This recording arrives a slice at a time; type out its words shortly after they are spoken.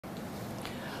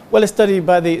Well, a study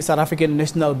by the South African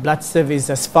National Blood Service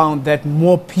has found that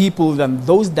more people than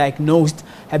those diagnosed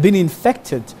have been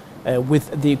infected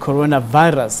with the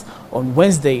coronavirus. On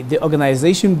Wednesday, the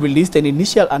organization released an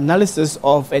initial analysis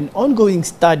of an ongoing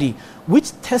study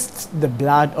which tests the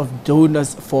blood of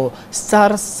donors for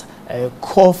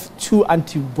SARS-CoV-2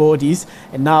 antibodies.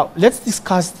 And now let's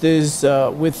discuss this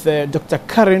with Dr.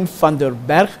 Karin van Den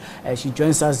Berg. She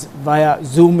joins us via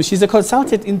Zoom. She's a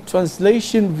consultant in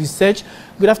translation research.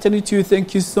 Good afternoon to you.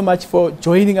 Thank you so much for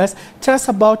joining us. Tell us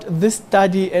about this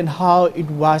study and how it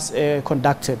was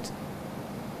conducted.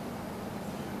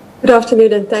 Good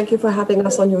afternoon, and thank you for having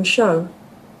us on your show.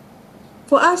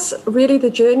 For us, really, the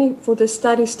journey for this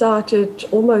study started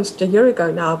almost a year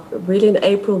ago now. Really, in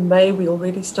April, May, we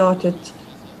already started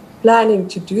planning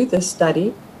to do this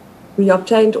study. We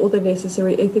obtained all the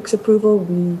necessary ethics approval.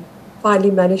 We finally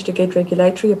managed to get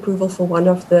regulatory approval for one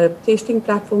of the testing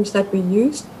platforms that we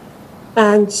used.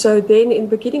 And so then in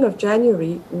the beginning of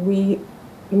January, we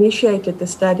initiated the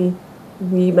study.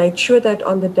 We made sure that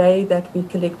on the day that we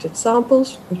collected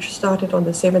samples, which started on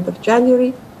the 7th of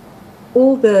January,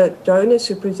 all the donors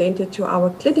who presented to our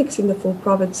clinics in the 4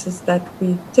 provinces that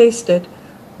we tested,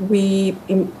 we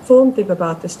informed them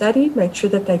about the study, made sure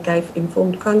that they gave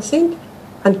informed consent,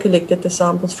 and collected the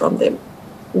samples from them.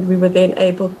 And we were then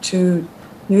able to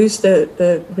use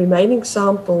the remaining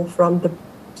sample from the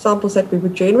samples that we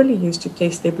would generally use to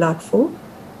test their blood for.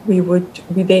 We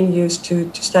then used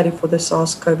to study for the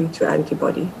SARS-CoV-2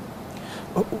 antibody.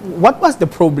 What was the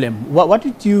problem? What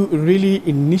did you really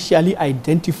initially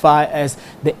identify as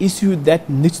the issue that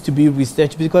needs to be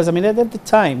researched? Because, I mean, at the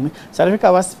time, South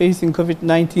Africa was facing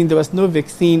COVID-19. There was no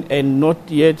vaccine and not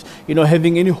yet,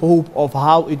 having any hope of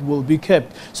how it will be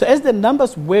kept. So as the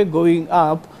numbers were going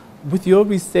up, with your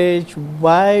research,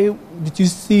 why did you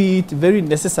see it very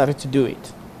necessary to do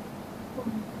it?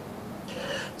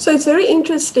 So it's very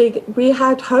interesting. We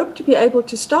had hoped to be able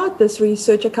to start this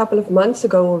research a couple of months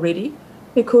ago already,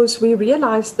 because we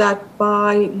realized that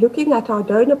by looking at our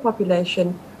donor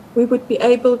population, we would be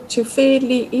able to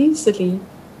fairly easily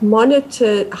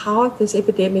monitor how this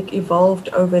epidemic evolved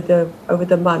over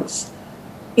the months.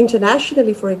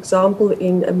 Internationally, for example,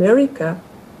 in America,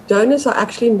 donors are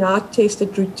actually now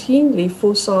tested routinely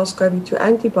for SARS-CoV-2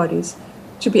 antibodies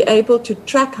to be able to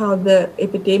track how the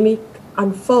epidemic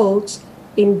unfolds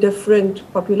in different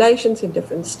populations, in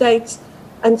different states.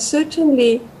 And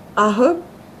certainly our hope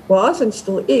was and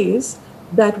still is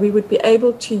that we would be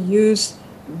able to use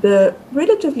the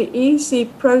relatively easy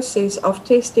process of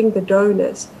testing the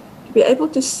donors to be able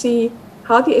to see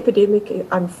how the epidemic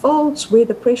unfolds, where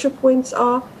the pressure points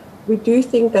are. We do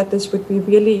think that this would be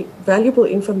really valuable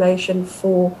information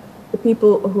for the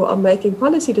people who are making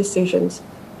policy decisions,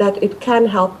 that it can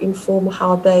help inform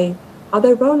how they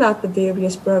roll out the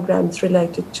various programs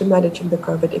related to managing the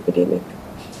COVID epidemic.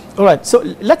 All right, so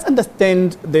let's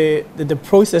understand the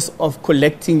process of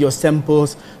collecting your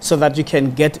samples so that you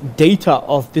can get data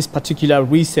of this particular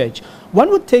research. One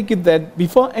would take it that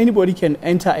before anybody can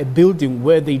enter a building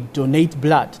where they donate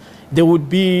blood, they would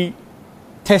be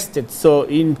tested. So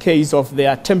in case of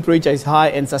their temperature is high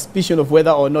and suspicion of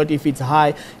whether or not if it's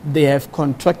high, they have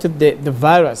contracted the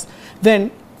virus.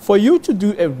 Then for you to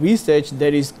do a research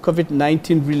that is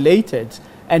COVID-19 related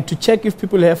and to check if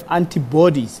people have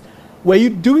antibodies, were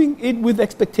you doing it with the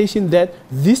expectation that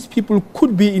these people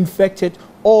could be infected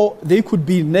or they could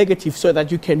be negative so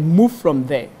that you can move from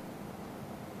there?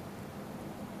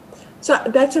 So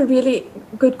that's a really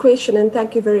good question, and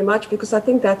thank you very much, because I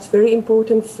think that's very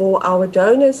important for our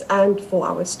donors and for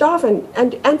our staff and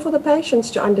for the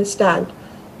patients to understand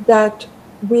that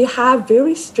we have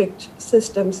very strict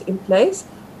systems in place,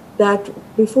 that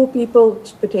before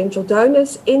potential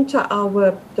donors enter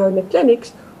our donor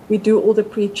clinics, we do all the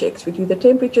pre-checks, we do the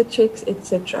temperature checks,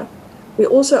 etc. We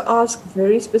also ask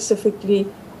very specifically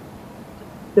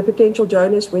the potential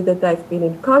donors whether they've been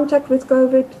in contact with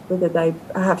COVID, whether they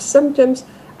have symptoms,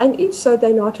 and if so,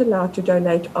 they're not allowed to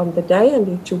donate on the day and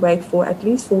need to wait for at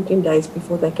least 14 days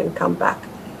before they can come back.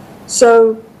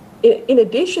 So in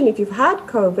addition, if you've had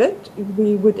COVID,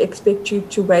 we would expect you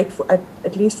to wait for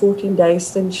at least 14 days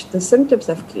since the symptoms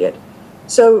have cleared.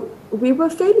 So we were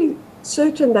fairly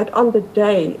certain that on the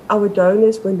day, our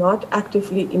donors were not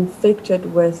actively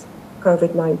infected with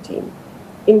COVID-19.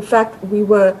 In fact,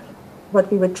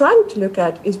 what we were trying to look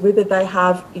at is whether they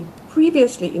have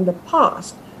previously in the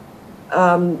past,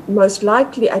 most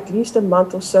likely at least a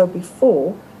month or so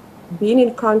before, been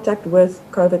in contact with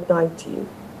COVID-19.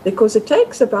 Because it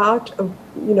takes about,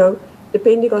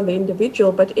 depending on the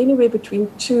individual, but anywhere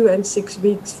between 2 and 6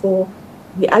 weeks for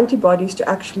the antibodies to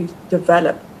actually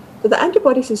develop. So the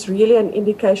antibodies is really an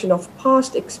indication of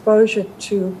past exposure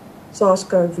to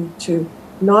SARS-CoV-2,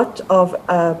 not of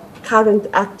a current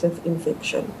active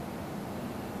infection.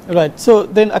 Right. So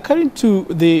then, according to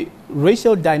the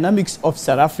racial dynamics of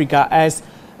South Africa, as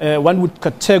one would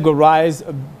categorize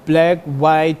black,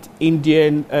 white,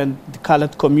 Indian, and the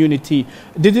colored community,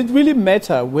 did it really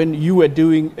matter when you were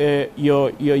doing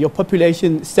your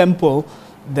population sample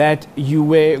that you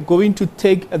were going to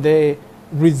take the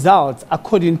results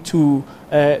according to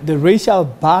the racial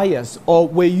bias, or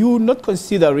were you not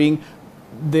considering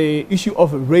the issue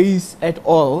of race at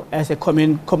all as a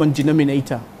common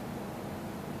denominator?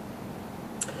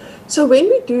 So when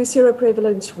we do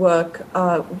seroprevalence work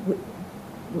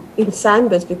in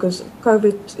SANBS, because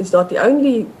COVID is not the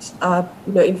only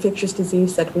infectious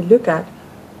disease that we look at,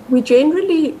 we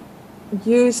generally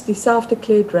use the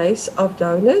self-declared race of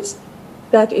donors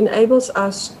that enables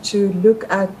us to look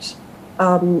at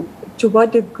to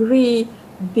what degree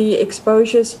the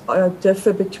exposures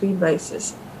differ between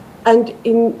races. And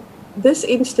in this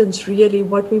instance, really,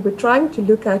 what we were trying to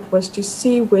look at was to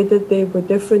see whether there were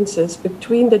differences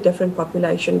between the different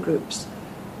population groups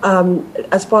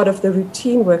as part of the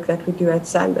routine work that we do at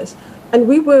SANBS. And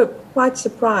we were quite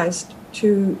surprised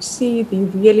to see the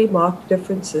really marked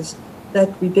differences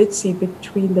that we did see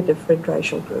between the different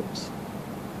racial groups.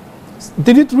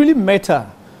 Did it really matter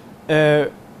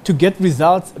to get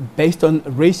results based on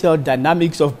racial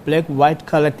dynamics of black, white,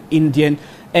 colored, Indian?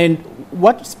 And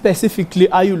what specifically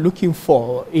are you looking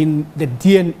for in the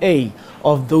DNA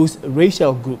of those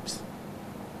racial groups?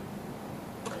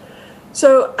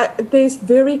 So there's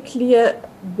very clear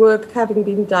work having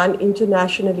been done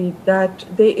internationally that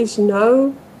there is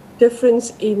no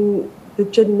difference in the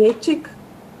genetic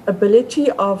ability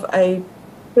of a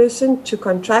person to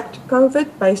contract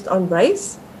COVID based on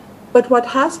race. But what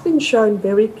has been shown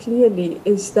very clearly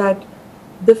is that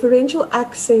differential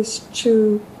access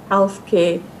to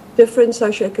healthcare, different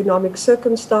socioeconomic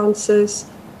circumstances,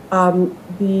 and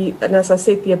as I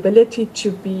said, the ability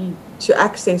to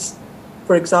access,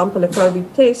 for example, a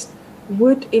COVID test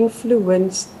would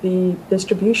influence the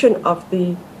distribution of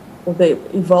the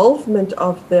evolvement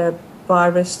of the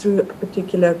virus through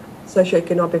particular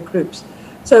socioeconomic groups.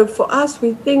 So for us,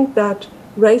 we think that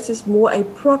race is more a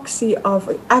proxy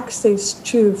of access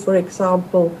to, for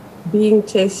example, being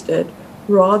tested,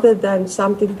 rather than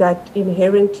something that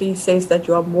inherently says that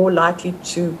you are more likely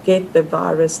to get the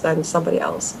virus than somebody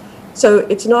else. So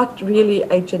it's not really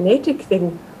a genetic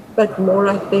thing, but more,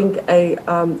 I think, a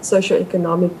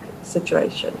socioeconomic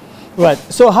situation. Right.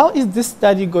 So how is this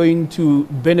study going to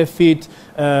benefit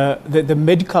the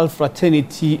medical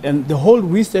fraternity and the whole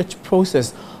research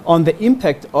process on the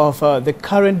impact of the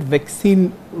current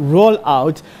vaccine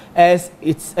rollout as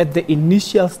it's at the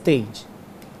initial stage?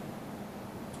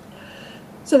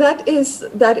 So that is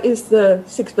the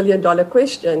 $6 billion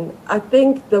question. I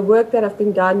think the work that have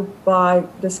been done by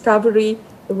Discovery,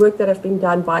 the work that have been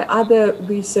done by other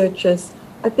researchers,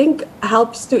 I think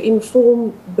helps to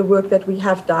inform the work that we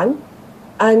have done.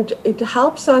 And it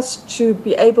helps us to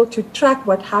be able to track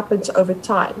what happens over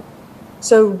time.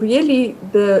 So really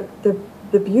the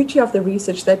beauty of the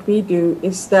research that we do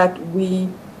is that we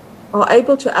are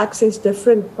able to access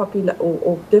different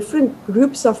or different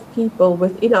groups of people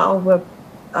within our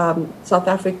South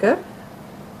Africa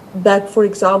that, for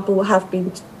example, have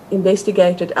been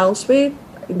investigated elsewhere,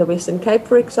 in the Western Cape,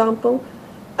 for example.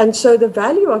 And so the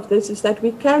value of this is that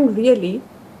we can really,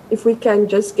 if we can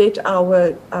just get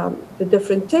our the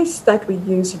different tests that we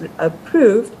use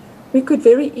approved, we could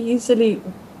very easily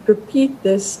repeat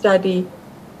this study,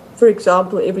 for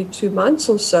example, every 2 months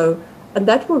or so, and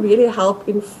that will really help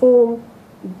inform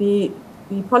the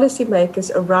policymakers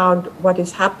around what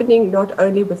is happening, not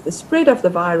only with the spread of the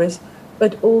virus,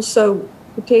 but also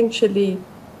potentially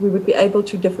we would be able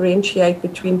to differentiate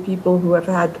between people who have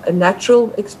had a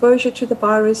natural exposure to the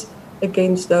virus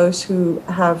against those who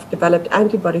have developed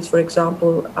antibodies, for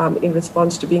example, in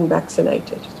response to being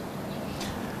vaccinated.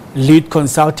 Lead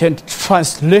consultant,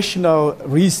 translational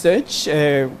research,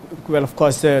 well, of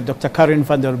course, Dr. Karin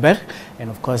van Den Berg, and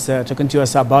of course, talking to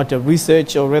us about a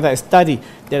research, or rather a study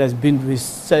that has been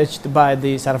researched by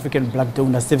the South African Black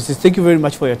Donor Services. Thank you very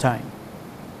much for your time.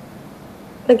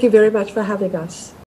 Thank you very much for having us.